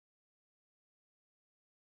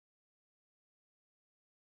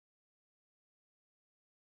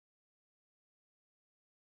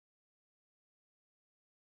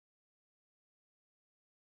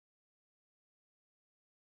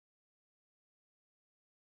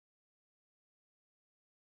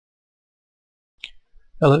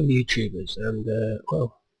Hello YouTubers, and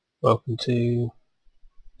well, welcome to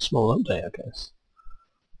a small update I guess,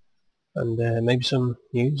 and maybe some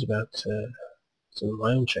news about some of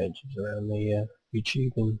my own changes around the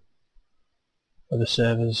YouTube and other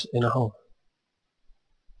servers in a whole.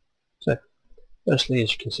 So, firstly,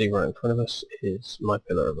 as you can see right in front of us is my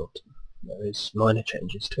pillar of autumn. There is minor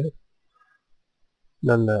changes to it,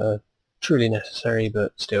 none that are truly necessary,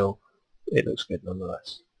 but still, it looks good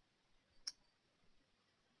nonetheless.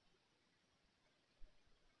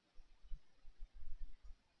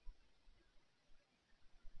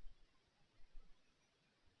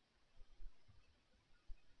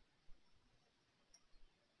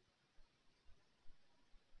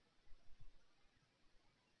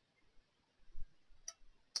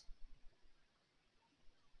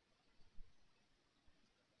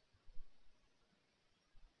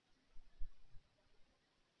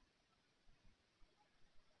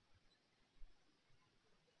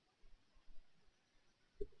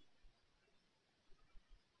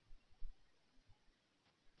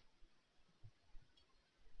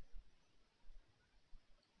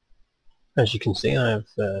 As you can see, I have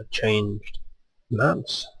changed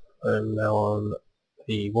maps. I'm now on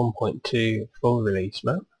the 1.2 full release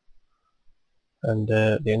map, and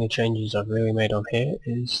the only changes I've really made on here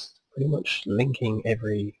is pretty much linking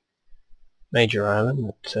every major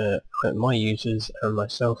island that my users and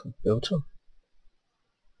myself have built on.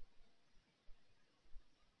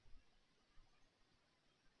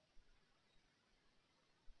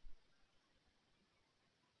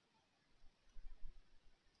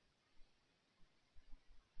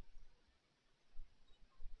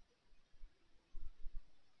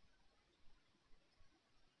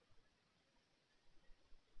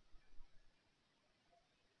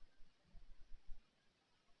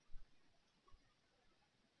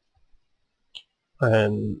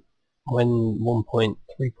 When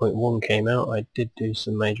 1.3.1 came out, I did do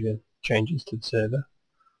some major changes to the server.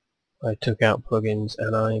 I took out plugins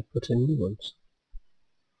and I put in new ones.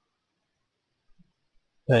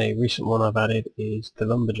 A recent one I've added is the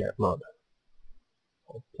Lumberjack mod,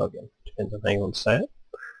 or plugin, depends on how you want to say it.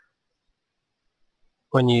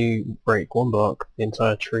 When you break one block, the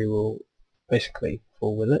entire tree will basically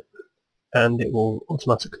fall with it, and it will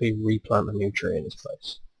automatically replant a new tree in its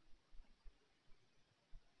place.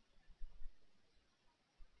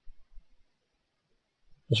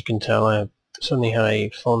 As you can tell, I have suddenly had a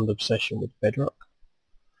fond obsession with bedrock.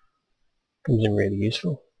 Comes in really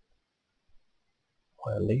useful.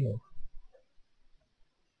 Handy.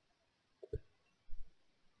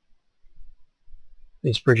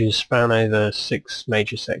 These bridges span over 6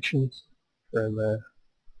 major sections from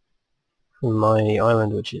my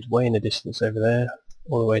island, which is way in the distance over there,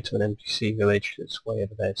 all the way to an NPC village that's way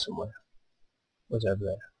over there somewhere. Where's over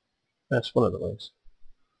there? That's one of the ways.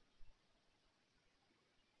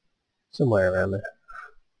 Somewhere around there.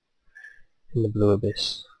 In the blue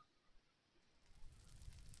abyss.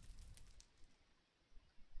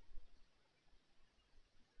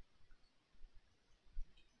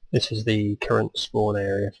 This is the current spawn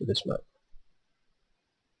area for this map.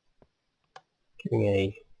 Giving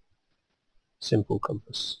a simple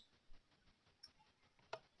compass.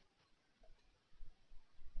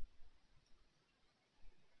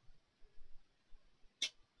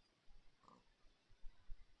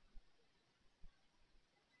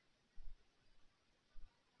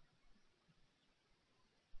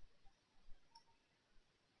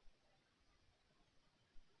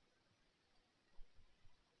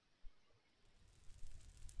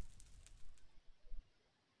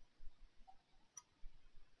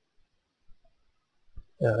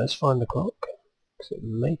 Now let's find the clock, because it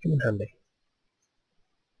may come in handy.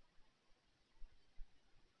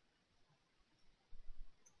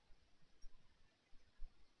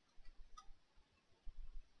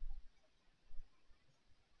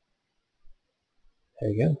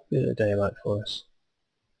 There we go, bit of daylight for us.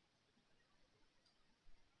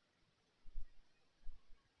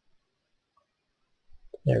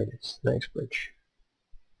 There it is, next bridge.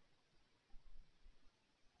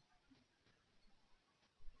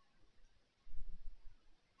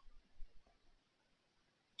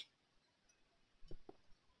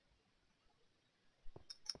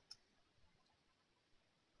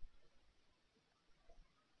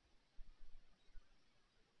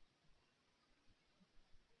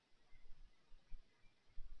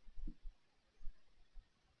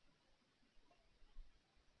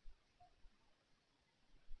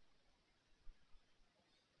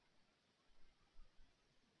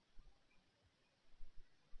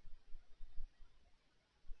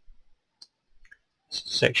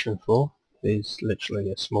 Section 4 is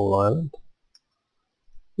literally a small island.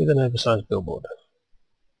 with an oversized billboard.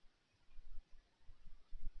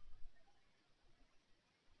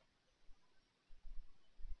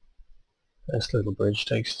 This little bridge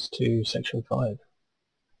takes us to section 5.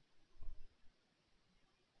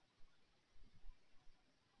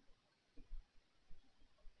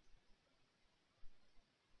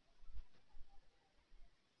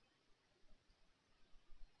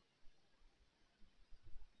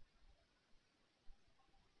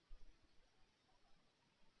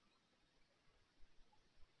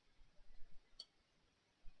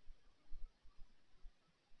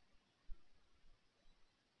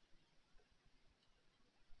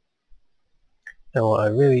 Now what I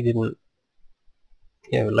really didn't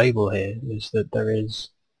label here is that there is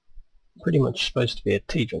pretty much supposed to be a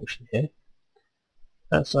T-junction here.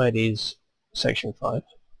 That side is section 5.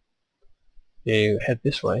 You head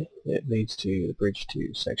this way, it leads to the bridge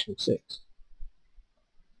to section 6.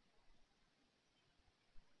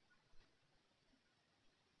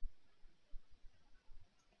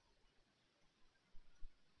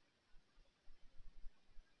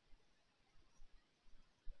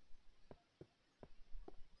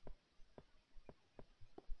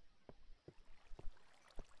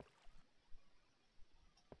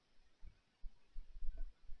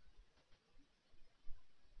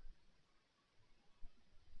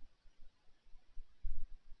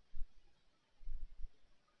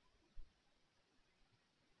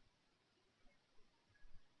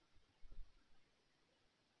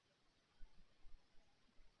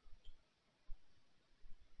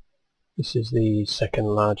 This is the second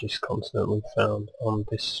largest continent we've found on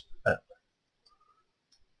this map.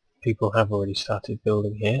 People have already started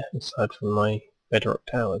building here, aside from my bedrock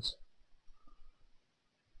towers,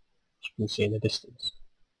 as you can see in the distance.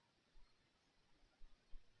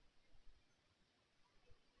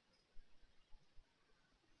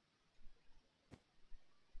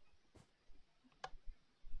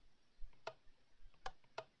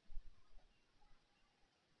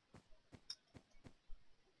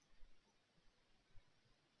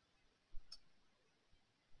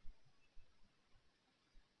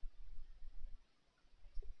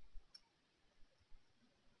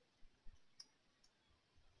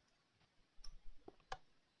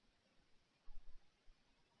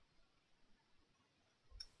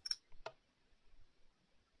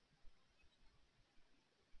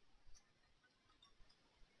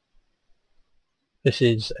 This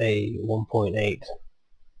is a 1.8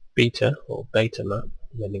 beta or beta map,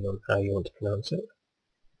 depending on how you want to pronounce it.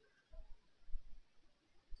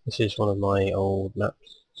 This is one of my old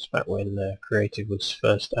maps. It's back when Creative was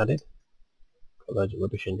first added. Got loads of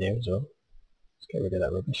rubbish in here as well. Let's get rid of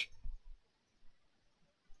that rubbish.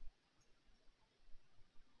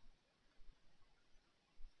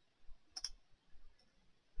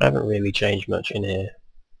 I haven't really changed much in here.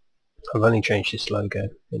 I've only changed this logo.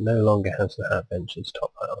 It no longer has the Hypixel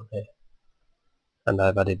top hat on here. And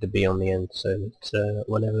I've added the B on the end so that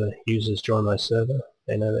whenever users join my server,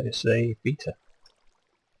 they know that it's a beta.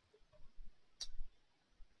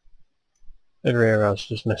 Over here I was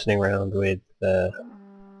just messing around with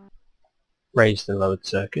raised and lowered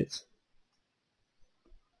circuits,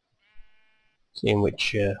 seeing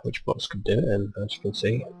which blocks could do it, and as you can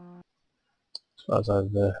see, as far as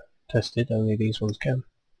I've tested, only these ones can.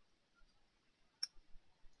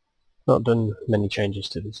 Not done many changes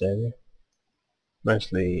to this area.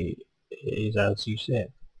 Mostly it is as you see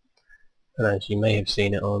it, and as you may have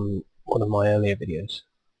seen it on one of my earlier videos.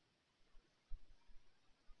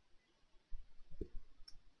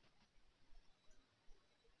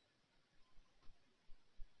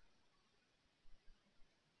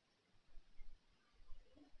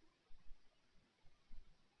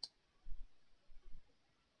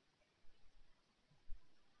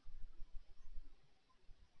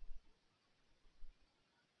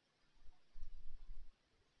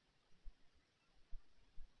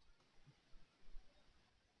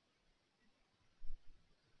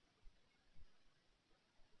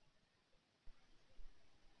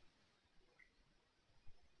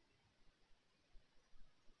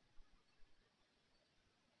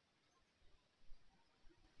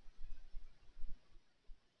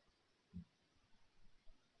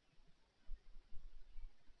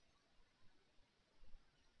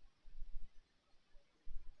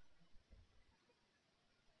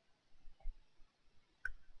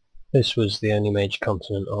 This was the only major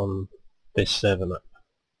continent on this server map,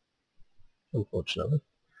 unfortunately.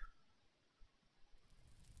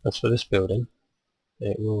 As for this building,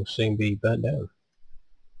 it will soon be burnt down,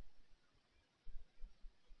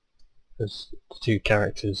 as the two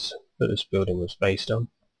characters that this building was based on,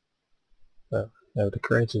 they were the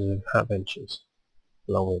creators of Hypixel.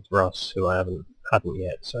 along with Ross, who I hadn't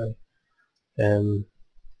yet, so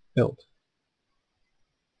built.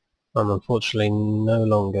 I'm unfortunately no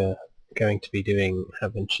longer going to be doing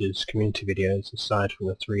Hypixel's community videos aside from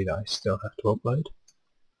the 3 that I still have to upload,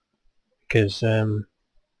 because well,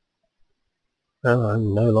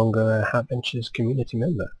 I'm no longer a Hypixel's community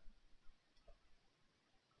member.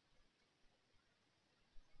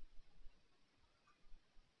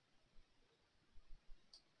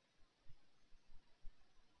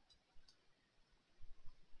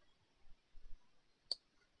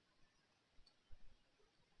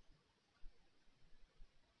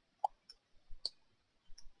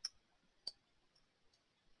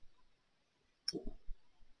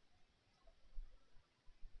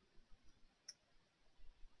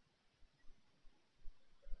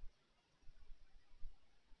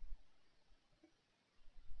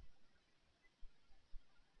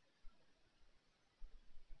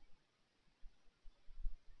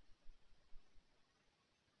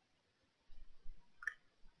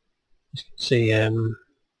 As you can see,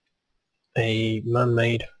 a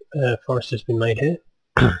man-made forest has been made here,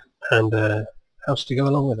 and a house to go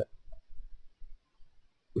along with it.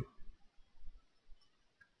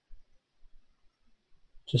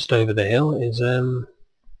 Just over the hill is, well,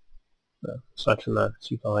 aside from that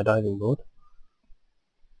super high diving board,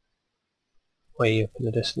 way up in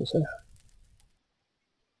the distance there.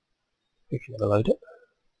 We can never load it.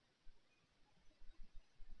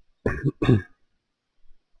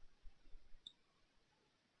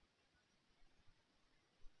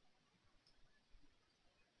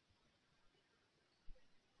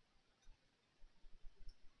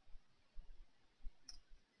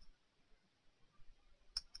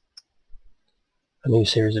 A new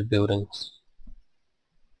series of buildings.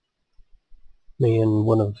 Me and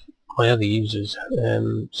one of my other users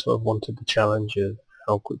sort of wanted the challenge of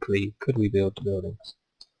how quickly could we build the buildings.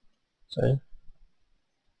 So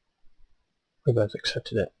we both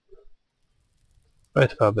accepted it.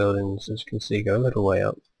 Both of our buildings, as you can see, go a little way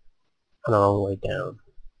up and a long way down.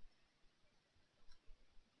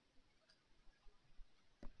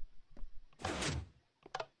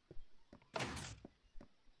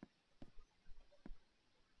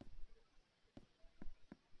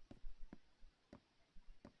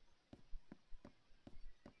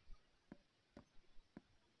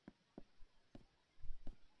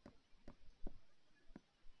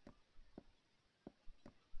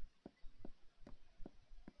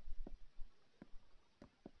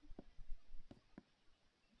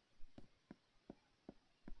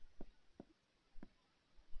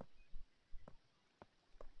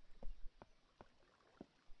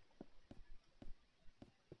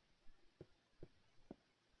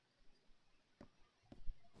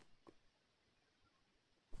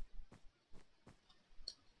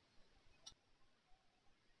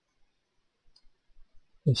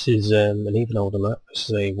 This is an even older map. This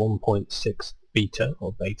is a 1.6 beta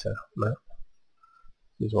or beta map.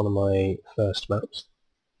 This is one of my first maps.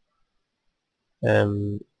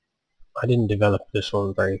 I didn't develop this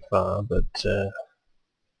one very far, but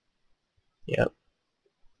yeah,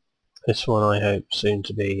 this one I hope soon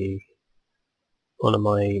to be one of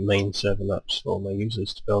my main server maps for my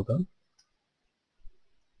users to build on.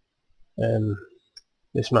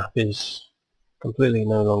 This map is completely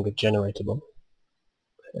no longer generatable.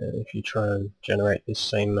 If you try and generate this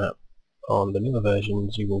same map on the newer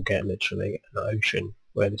versions, you will get literally an ocean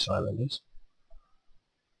where this island is.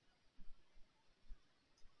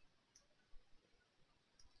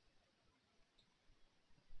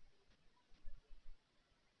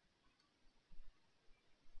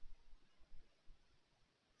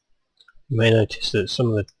 You may notice that some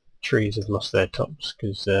of the trees have lost their tops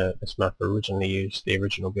because this map originally used the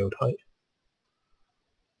original build height.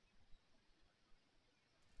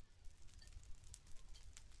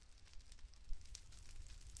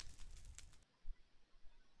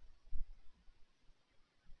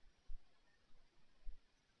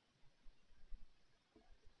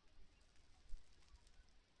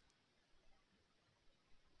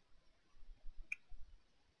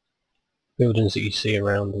 Buildings that you see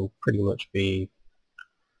around will pretty much be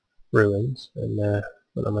ruins, and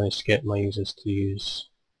when I managed to get my users to use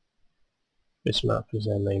this map as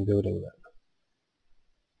their main building map.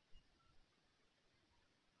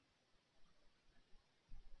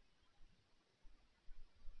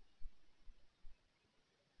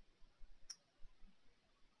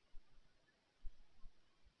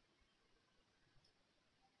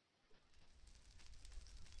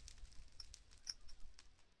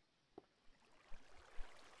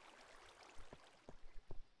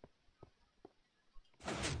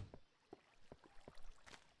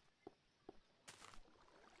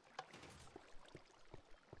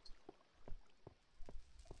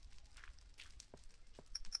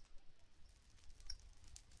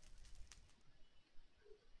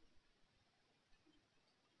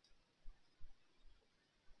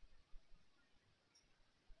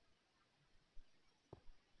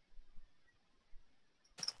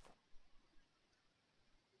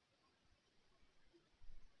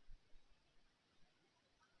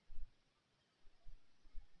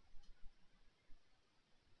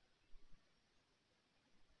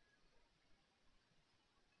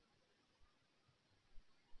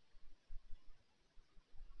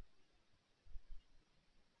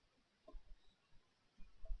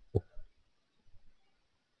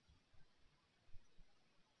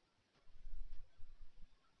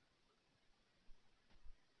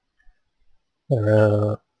 There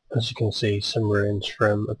are, as you can see, some ruins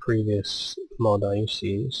from a previous mod I used to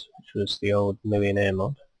use, which was the old Millionaire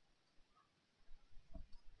mod,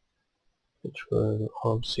 which will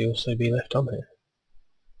obviously also be left on here,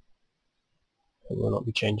 and we'll not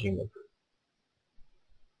be changing them.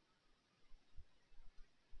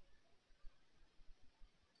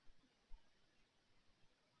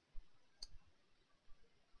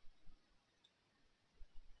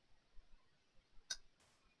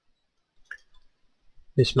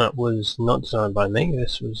 This map was not designed by me,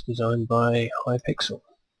 this was designed by Hypixel,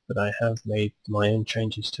 but I have made my own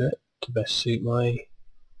changes to it to best suit my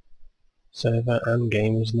server and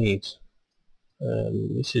gamer's needs.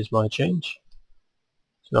 This is my change.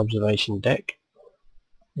 It's an observation deck,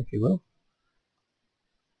 if you will,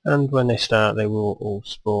 and when they start they will all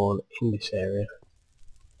spawn in this area,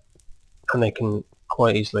 and they can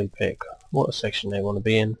quite easily pick what section they want to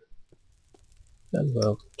be in, and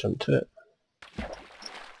we'll jump to it.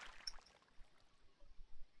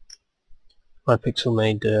 Hypixel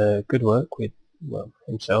made good work with, well,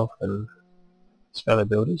 himself and his fellow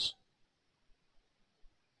builders,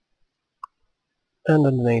 and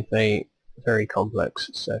underneath a very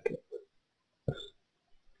complex circuit.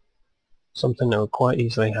 Something that would quite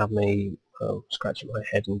easily have me scratching my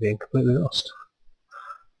head and being completely lost.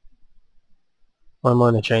 My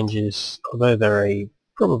minor changes, although they're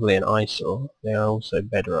probably an eyesore, they are also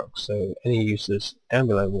bedrock, so any users down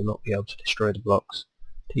below will not be able to destroy the blocks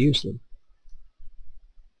to use them.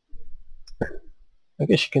 I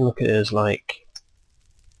guess you can look at it as like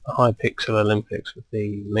a Hypixel Olympics with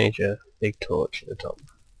the major big torch at the top.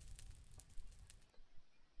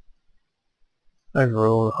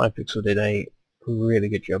 Overall, Hypixel did a really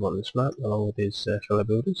good job on this map, along with his fellow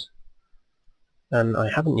builders, and I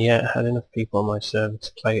haven't yet had enough people on my server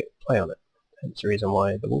to play on it, hence the reason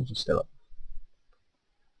why the walls are still up.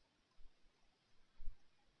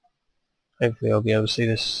 Hopefully I'll be able to see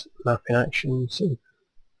this map in action soon.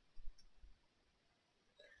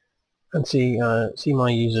 And see my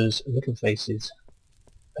users' little faces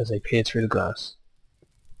as they peer through the glass,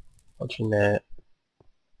 watching their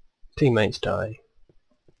teammates die,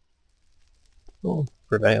 or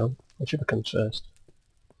prevail, whichever comes first.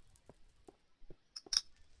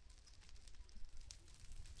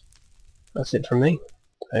 That's it from me.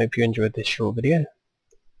 I hope you enjoyed this short video.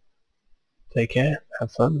 Take care,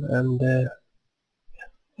 have fun, and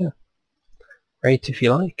yeah, rate if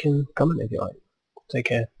you like, and comment if you like. Take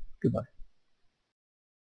care, goodbye.